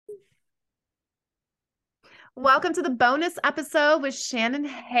Welcome to the bonus episode with Shannan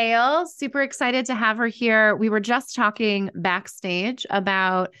Hale. Super excited to have her here. We were just talking backstage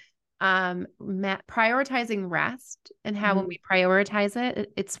about prioritizing rest and how when Mhm. we prioritize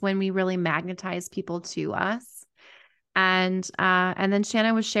it, it's when we really magnetize people to us. And then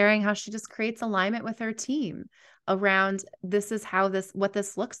Shannon was sharing how she just creates alignment with her team around this is how what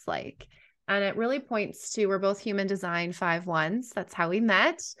this looks like. And it really points to we're both human design 5-1s. That's how we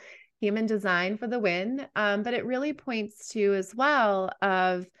met. Human design for the win. But it really points to as well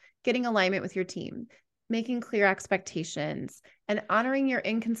of getting alignment with your team, making clear expectations, and honoring your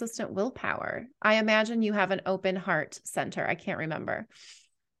inconsistent willpower. I imagine you have an open heart center. I can't remember.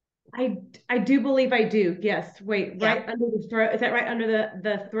 I I do believe I do. Yes. Wait, Yeah. right under the throat. Is that right under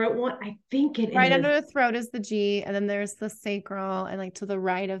the throat one? I think it Right is. under the throat is the G, and then there's the sacral, and like to the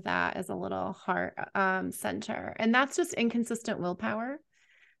right of that is a little heart center. And that's just inconsistent willpower.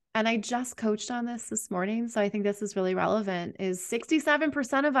 And I just coached on this morning, so I think this is really relevant, is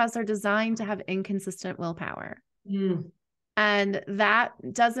 67% of us are designed to have inconsistent willpower. Mm. And that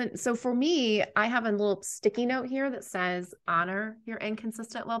doesn't, so for me, I have a little sticky note here that says honor your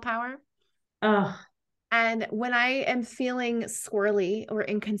inconsistent willpower. Oh, And when I am feeling squirrely or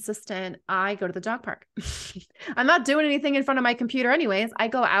inconsistent, I go to the dog park. I'm not doing anything in front of my computer anyways. I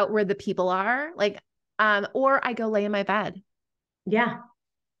go out where the people are, or I go lay in my bed. yeah.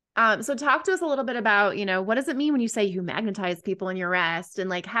 So talk to us a little bit about, what does it mean when you say you magnetize people in your rest, and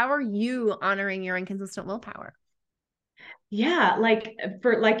like how are you honoring your inconsistent willpower? Yeah, like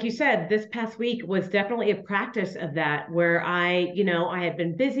you said, this past week was definitely a practice of that where I had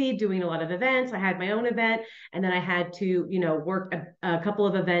been busy doing a lot of events. I had my own event, and then I had to, work a couple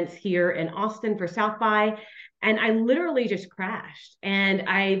of events here in Austin for South by. And I literally just crashed. And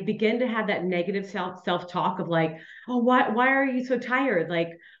I began to have that negative self-talk of like, oh, why are you so tired? Like,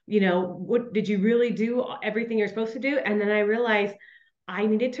 what did you really do everything you're supposed to do? And then I realized I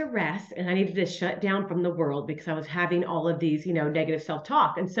needed to rest and I needed to shut down from the world because I was having all of these, negative self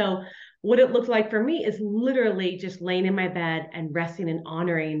talk. And so, what it looked like for me is literally just laying in my bed and resting and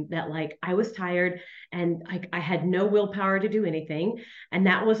honoring that, like, I was tired and like I had no willpower to do anything. And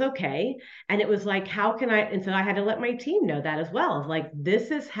that was okay. And it was like, how can I? And so I had to let my team know that as well. Like, this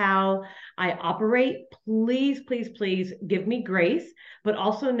is how I operate. Please, please, please give me grace, but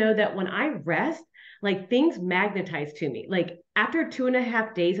also know that when I rest, like things magnetize to me. Like after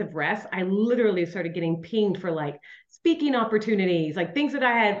 2.5 days of rest, I literally started getting pinged for like speaking opportunities, like things that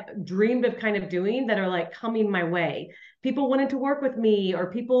I had dreamed of kind of doing that are like coming my way. People wanted to work with me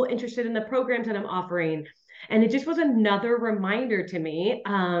or people interested in the programs that I'm offering. And it just was another reminder to me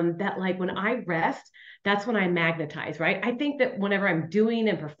that like when I rest, that's when I magnetize, right? I think that whenever I'm doing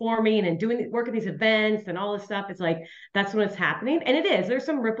and performing and doing work at these events and all this stuff, it's like that's when it's happening. And it is. There's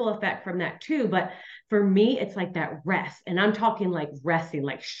some ripple effect from that too. But for me, it's like that rest. And I'm talking like resting,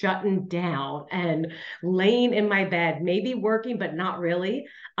 like shutting down and laying in my bed, maybe working, but not really,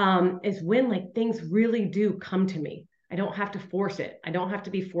 is when like things really do come to me. I don't have to force it. I don't have to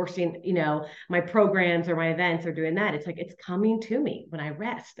be forcing, my programs or my events or doing that. It's like it's coming to me when I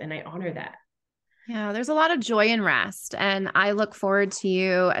rest and I honor that. Yeah, there's a lot of joy in rest. And I look forward to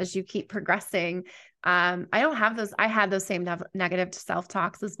you as you keep progressing. I don't have those. I had those same negative self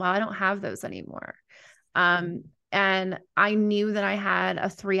talks as well. I don't have those anymore. Um, and I knew that I had a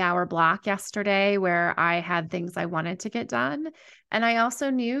 3-hour block yesterday where I had things I wanted to get done. And I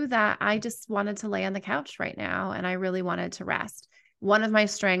also knew that I just wanted to lay on the couch right now and I really wanted to rest. One of my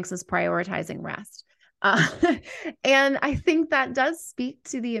strengths is prioritizing rest. Uh, and I think that does speak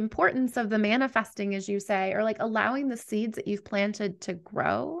to the importance of the manifesting, as you say, or like allowing the seeds that you've planted to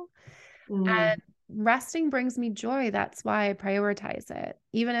grow. Mm. And resting brings me joy. That's why I prioritize it.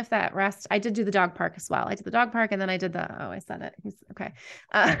 Even if that rest, I did do the dog park as well. I did the dog park and then I did I said it. He's okay.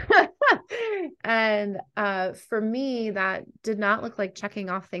 Uh, and for me, that did not look like checking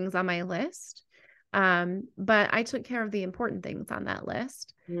off things on my list. But I took care of the important things on that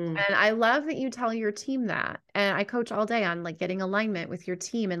list. Mm. And I love that you tell your team that. And I coach all day on like getting alignment with your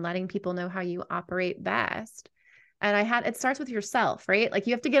team and letting people know how you operate best. And it starts with yourself, right? Like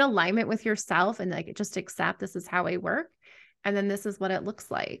you have to get alignment with yourself and like just accept this is how I work. And then this is what it looks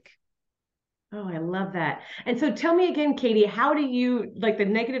like. Oh, I love that. And so tell me again, Katie, how do you like the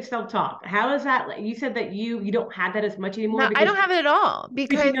negative self-talk? How does that like you said that you don't have that as much anymore No, I don't have it at all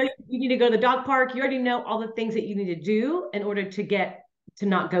because because you need to go to the dog park. You already know all the things that you need to do in order to get to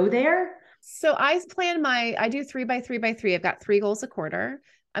not go there. I do 3 by 3 by 3. I've got 3 goals a quarter.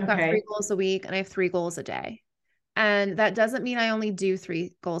 I've got three Okay. goals a week and I have 3 goals a day. And that doesn't mean I only do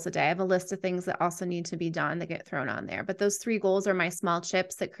 3 goals a day. I have a list of things that also need to be done that get thrown on there. But those 3 goals are my small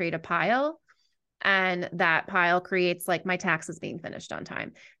chips that create a pile. And that pile creates like my taxes being finished on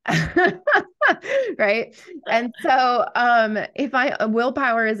time. Right. And so if I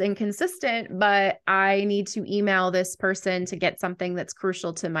willpower is inconsistent, but I need to email this person to get something that's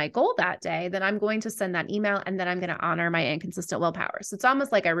crucial to my goal that day, then I'm going to send that email and then I'm going to honor my inconsistent willpower. So it's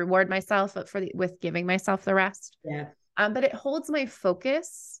almost like I reward myself with giving myself the rest. Yeah. But it holds my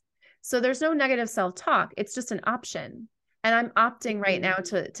focus. So there's no negative self-talk. It's just an option. And I'm opting right now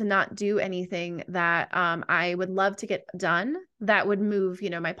to not do anything that I would love to get done that would move,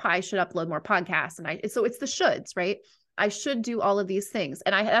 my I should upload more podcasts. So it's the shoulds, right? I should do all of these things.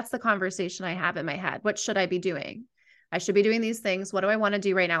 And that's the conversation I have in my head. What should I be doing? I should be doing these things. What do I want to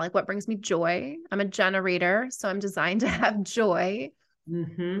do right now? Like what brings me joy? I'm a generator, so I'm designed to have joy.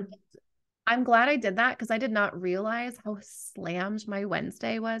 Mm-hmm. I'm glad I did that because I did not realize how slammed my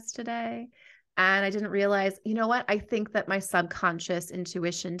Wednesday was today. And I didn't realize, you know what? I think that my subconscious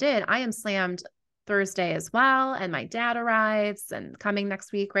intuition did. I am slammed Thursday as well. And my dad arrives and coming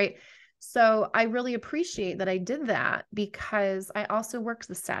next week, right? So I really appreciate that I did that because I also work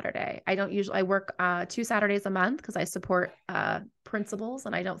this Saturday. I work 2 Saturdays a month because I support principals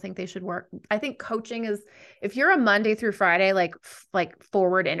and I don't think they should work. I think coaching is, if you're a Monday through Friday, like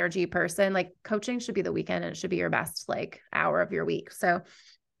forward energy person, like coaching should be the weekend and it should be your best like hour of your week. So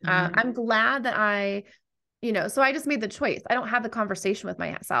I'm glad that so I just made the choice. I don't have the conversation with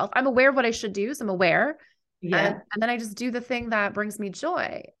myself. I'm aware of what I should do. So I'm aware. Yeah. And then I just do the thing that brings me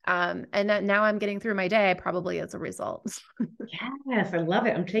joy. And now I'm getting through my day probably as a result. Yes, I love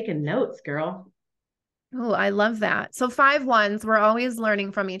it. I'm taking notes, girl. Oh, I love that. So 5-1s, we're always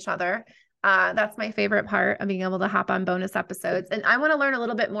learning from each other. That's my favorite part of being able to hop on bonus episodes. And I want to learn a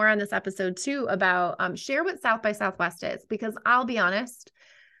little bit more on this episode too about share what South by Southwest is, because I'll be honest,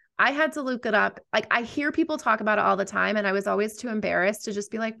 I had to look it up. Like I hear people talk about it all the time and I was always too embarrassed to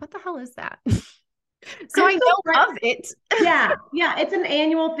just be like, what the hell is that? So I know of it. Yeah. Yeah. It's an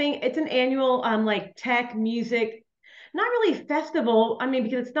annual thing. It's an annual, like tech music, not really festival. I mean,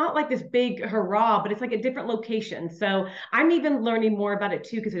 because it's not like this big hurrah, but it's like a different location. So I'm even learning more about it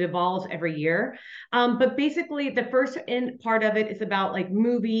too, because it evolves every year. But basically the first part of it is about like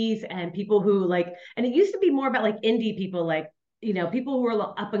movies and people who like, and it used to be more about like indie people, like people who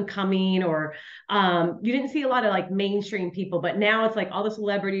are up and coming, or you didn't see a lot of like mainstream people, but now it's like all the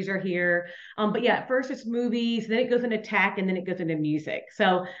celebrities are here. But yeah, at first it's movies, then it goes into tech, and then it goes into music.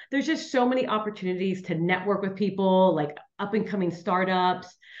 So there's just so many opportunities to network with people, like up and coming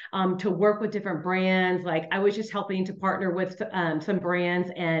startups, to work with different brands. Like I was just helping to partner with some brands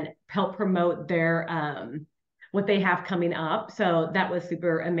and help promote their what they have coming up. So that was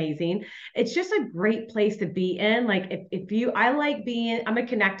super amazing. It's just a great place to be in. Like I'm a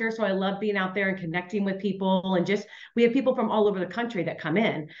connector. So I love being out there and connecting with people, and we have people from all over the country that come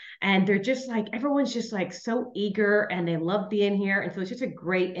in, and they're just like, everyone's just like so eager and they love being here. And so it's just a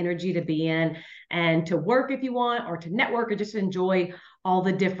great energy to be in and to work if you want, or to network, or just enjoy all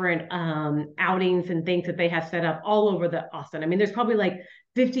the different outings and things that they have set up all over the Austin. I mean, there's probably like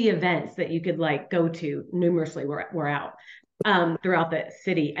 50 events that you could like go to numerously. We're out throughout the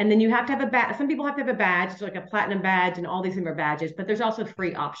city. And then you have to have a badge. Some people have to have a badge, so like a platinum badge and all these different badges, but there's also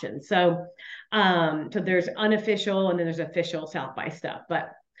free options. So there's unofficial and then there's official South by stuff.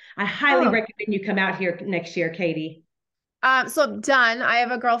 But I highly recommend you come out here next year, Katie. So I'm done. I have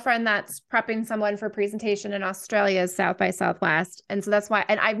a girlfriend that's prepping someone for presentation in Australia's South by Southwest. And so that's why,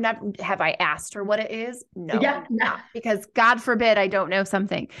 and have I asked her what it is? No, Yeah. not, because God forbid I don't know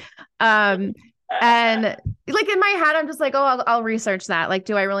something. And like in my head, I'm just like, oh, I'll research that. Like,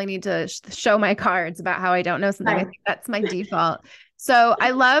 do I really need to show my cards about how I don't know something? Right. I think that's my default. So I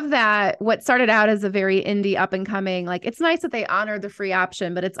love that what started out as a very indie up and coming, like, it's nice that they honor the free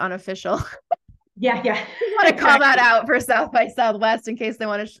option, but it's unofficial. Yeah. I want to call that out for South by Southwest in case they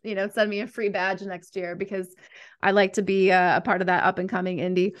want to, send me a free badge next year, because I like to be a part of that up and coming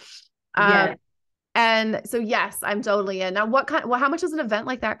indie. Yeah. And so, yes, I'm totally in. Now, how much does an event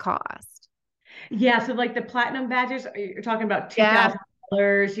like that cost? Yeah. So like the platinum badges, you're talking about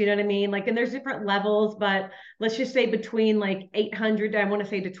 $2,000, you know what I mean? Like, and there's different levels, but let's just say between like $800, I want to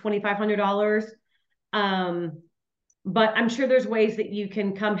say, to $2,500. But I'm sure there's ways that you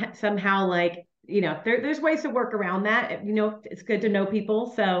can come somehow, like, there's ways to work around that. It's good to know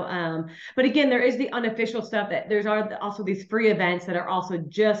people. So, but again, there is the unofficial stuff that there's also these free events that are also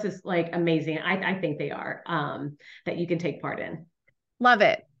just as like amazing. I think they are, that you can take part in. Love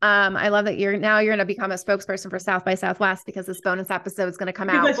it. I love that you're going to become a spokesperson for South by Southwest because this bonus episode is going to come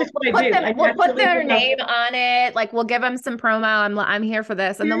Because out. that's just what I do. We'll put their name on it. Like we'll give them some promo. I'm here for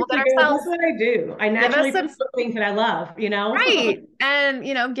this. And then we'll get ourselves. That's what I do. I naturally put things that I love, you know? Right. And,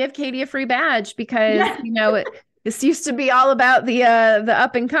 give Katie a free badge because, Yeah. this used to be all about the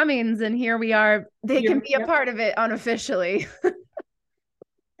up and comings. And here we are. They can be a part of it unofficially.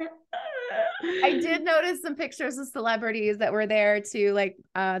 I did notice some pictures of celebrities that were there too, like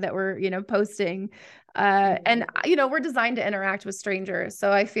that were, posting. And we're designed to interact with strangers.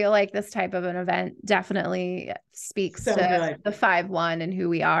 So I feel like this type of an event definitely speaks to the 5-1 and who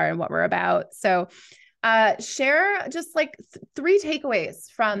we are and what we're about. So share just like 3 takeaways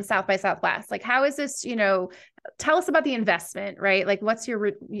from South by Southwest. Like, how is this, tell us about the investment, right? Like what's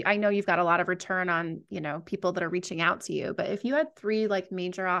I know you've got a lot of return on, people that are reaching out to you, but if you had 3 like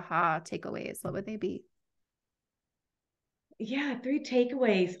major aha takeaways, what would they be? Yeah, 3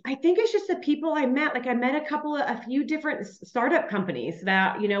 takeaways. I think it's just the people I met. Like I met a few different startup companies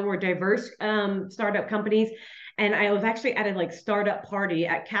that, were diverse startup companies. And I was actually at a like startup party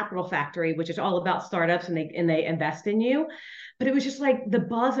at Capital Factory, which is all about startups and they invest in you. But it was just like the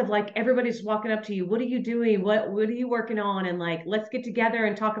buzz of like everybody's walking up to you. What are you doing? What are you working on? And like, let's get together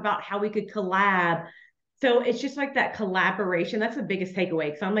and talk about how we could collab. So it's just like that collaboration. That's the biggest takeaway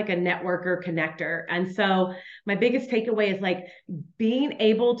because I'm like a networker connector. And so my biggest takeaway is like being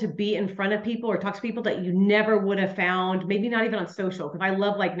able to be in front of people or talk to people that you never would have found, maybe not even on social, because I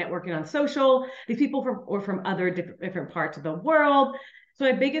love like networking on social. These people from other different parts of the world. So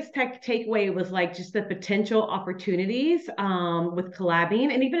my biggest takeaway was like just the potential opportunities with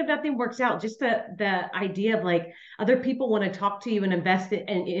collabing, and even if nothing works out, just the idea of like other people want to talk to you and invest in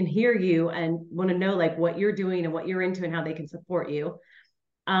and hear you and want to know like what you're doing and what you're into and how they can support you.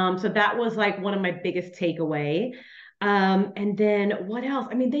 So that was like one of my biggest takeaway. And then what else?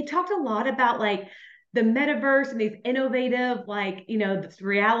 I mean, they talked a lot about like the metaverse and these innovative, like, this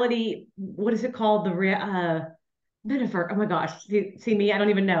reality, what is it called? Metaverse. Oh my gosh. See me? I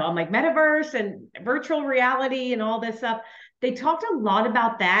don't even know. I'm like metaverse and virtual reality and all this stuff. They talked a lot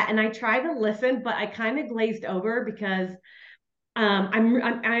about that, and I tried to listen, but I kind of glazed over because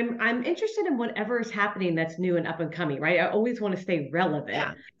I'm interested in whatever is happening that's new and up and coming, right? I always want to stay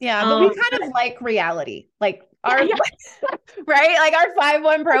relevant. Yeah, but we kind of like reality, like our right, like our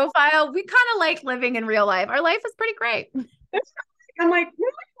 5-1 profile. We kind of like living in real life. Our life is pretty great. I'm like,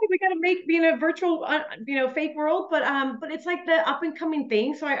 we got to make being a virtual, fake world, but it's like the up and coming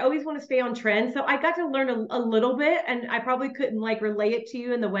thing. So I always want to stay on trend. So I got to learn a little bit, and I probably couldn't like relay it to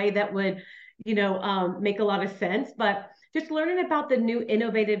you in the way that would, make a lot of sense. But just learning about the new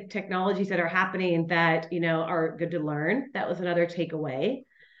innovative technologies that are happening that are good to learn. That was another takeaway.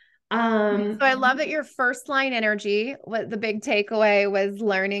 So I love that your first line energy, what the big takeaway was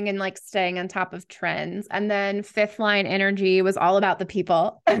learning and like staying on top of trends. And then 5th line energy was all about the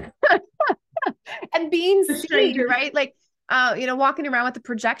people and being seen, right? Like, walking around with the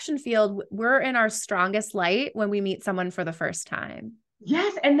projection field, we're in our strongest light when we meet someone for the first time.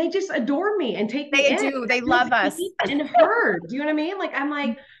 Yes, and they just adore me and take me in. They do. They love us. And heard. Do you know what I mean? Like, I'm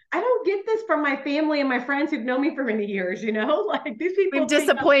like, I don't get this from my family and my friends who've known me for many years, Like these people. We've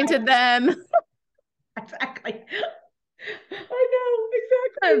disappointed them. Exactly. I know,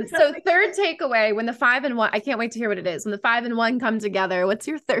 exactly. So 3rd takeaway, when the 5 and 1, I can't wait to hear what it is. When the 5 and 1 come together, what's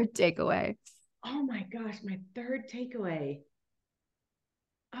your 3rd takeaway? Oh my gosh, my 3rd takeaway.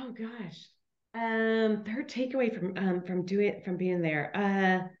 Oh gosh. 3rd takeaway from being there.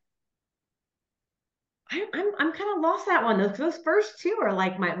 I'm kind of lost that one. Those first 2 are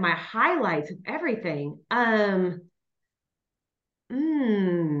like my highlights of everything.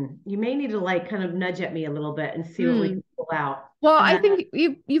 You may need to like kind of nudge at me a little bit and see what we can pull out. Well, I think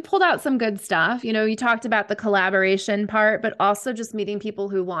you pulled out some good stuff. You talked about the collaboration part, but also just meeting people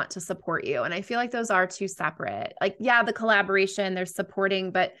who want to support you. And I feel like those are 2 separate. Like, yeah, the collaboration, they're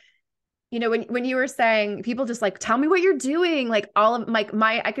supporting, but when you were saying people just like, tell me what you're doing, like all of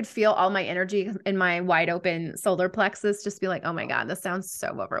I could feel all my energy in my wide open solar plexus, just be like, oh my God, this sounds so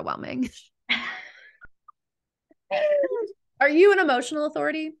overwhelming. Are you an emotional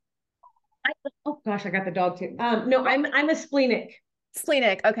authority? Oh gosh, I got the dog too. No, I'm a splenic.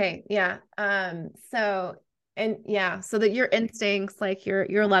 Splenic. Okay. Yeah. So that your instincts, like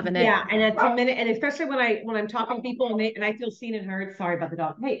you're loving it. Yeah. And it's a minute. And especially when I'm talking to people and I feel seen and heard. Sorry about the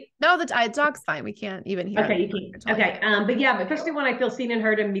dog. Hey. No, the dog's fine. We can't even hear. Okay. You can. Okay. But yeah, especially when I feel seen and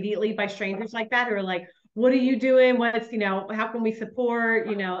heard immediately by strangers like that, who are like, what are you doing? What's, how can we support,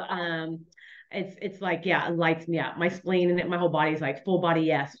 it's like, yeah, it lights me up. My spleen and my whole body's like full body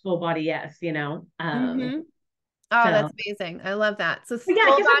yes, Oh, So that's amazing. I love that. So but yeah, I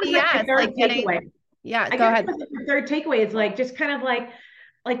full guess that was body like my yes, third like getting, takeaway. yeah, I go guess ahead. that was like the third takeaway is like just kind of like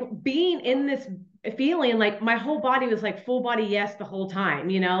being in this feeling like my whole body was like full body yes the whole time,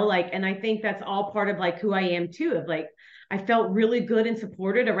 like, and I think that's all part of like who I am too, of like I felt really good and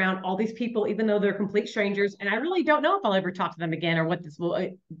supported around all these people, even though they're complete strangers. And I really don't know if I'll ever talk to them again or what this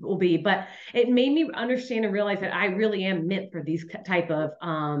will be. But it made me understand and realize that I really am meant for these type of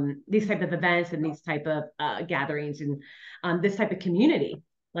events and these type of gatherings and this type of community,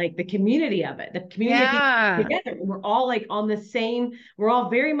 like the community of it, the community of people Yeah. together. We're all like on the same, we're all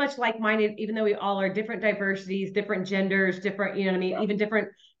very much like-minded, even though we all are different diversities, different genders, different, you know what I mean, even different,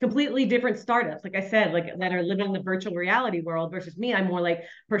 completely different startups, like I said, like that are living in the virtual reality world versus me. I'm more like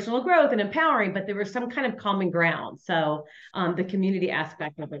personal growth and empowering, but there was some kind of common ground. So the community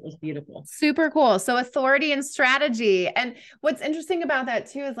aspect of it was beautiful. Super cool. So authority and strategy. And what's interesting about that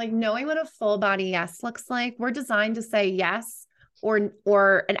too is like knowing what a full body yes looks like. We're designed to say yes and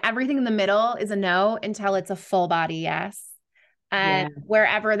everything in the middle is a no until it's a full body yes. And Yeah.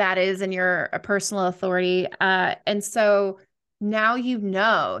 wherever that is in your personal authority. And so now you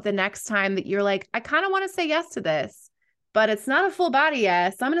know the next time that you're like, I kind of want to say yes to this, but it's not a full body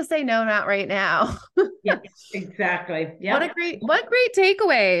yes. I'm going to say no, not right now. Yes, exactly. What a Yep. great, what great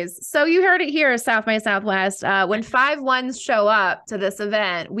takeaways. So you heard it here, South by Southwest. When 5-1s show up to this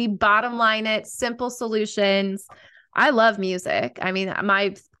event, we bottom line it, simple solutions. I love music. I mean,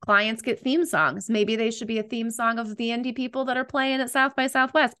 my clients get theme songs. Maybe they should be a theme song of the indie people that are playing at South by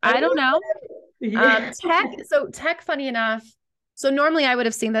Southwest. I don't know. Yeah. Tech, funny enough. So normally I would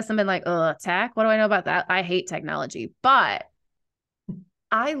have seen this and been like, oh, tech. What do I know about that? I hate technology, but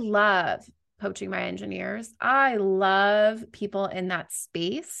I love coaching my engineers. I love people in that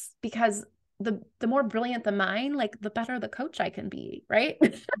space because the more brilliant the mind, like the better the coach I can be, right?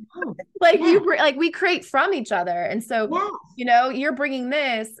 Oh, Like yeah. we create from each other. And so, Yes. you're bringing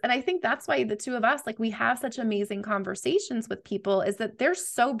this, and I think that's why the two of us, like we have such amazing conversations with people is that they're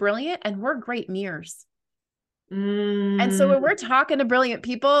so brilliant and we're great mirrors. And so Mm, when we're talking to brilliant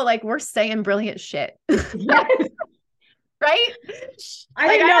people, like we're saying brilliant shit, yes. right? I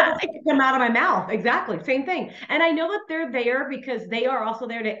Like didn't know I, this would come out of my mouth. Exactly. Same thing. And I know that they're there because they are also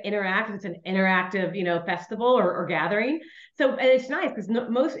there to interact. It's an interactive, festival or gathering. So, and it's nice because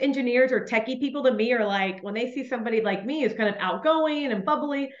most engineers or techie people to me are like, when they see somebody like me who's kind of outgoing and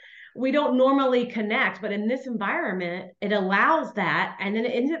bubbly, we don't normally connect. But in this environment, it allows that. And then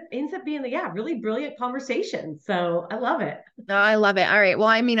it ends up being, yeah, really brilliant conversation. So I love it. Oh, I love it. All right. Well,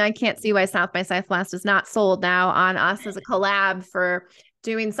 I mean, I can't see why South by Southwest is not sold now on us as a collab for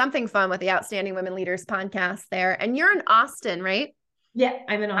doing something fun with the Outstanding Women Leaders podcast there. And you're in Austin, right? Yeah,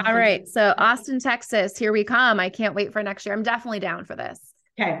 I'm in All Austin. right. So Austin, Texas, here we come. I can't wait for next year. I'm definitely down for this.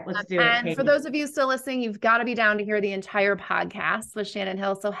 Okay, let's do it, And for Katie. those of you still listening, you've got to be down to hear the entire podcast with Shannan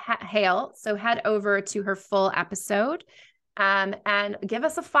Hill. So Hale. So head over to her full episode. And give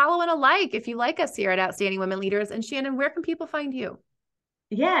us a follow and a like if you like us here at Outstanding Women Leaders. And Shannan, where can people find you?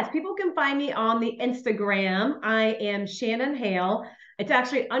 Yes, people can find me on the Instagram. I am Shannan Hale. It's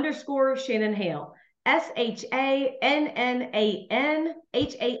actually underscore Shannan Hale.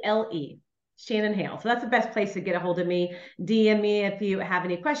 SHANNANHALE. Shannan Hale. So that's the best place to get a hold of me. DM me if you have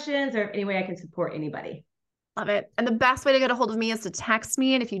any questions or any way I can support anybody. Love it. And the best way to get a hold of me is to text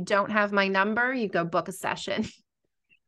me. And if you don't have my number, you go book a session.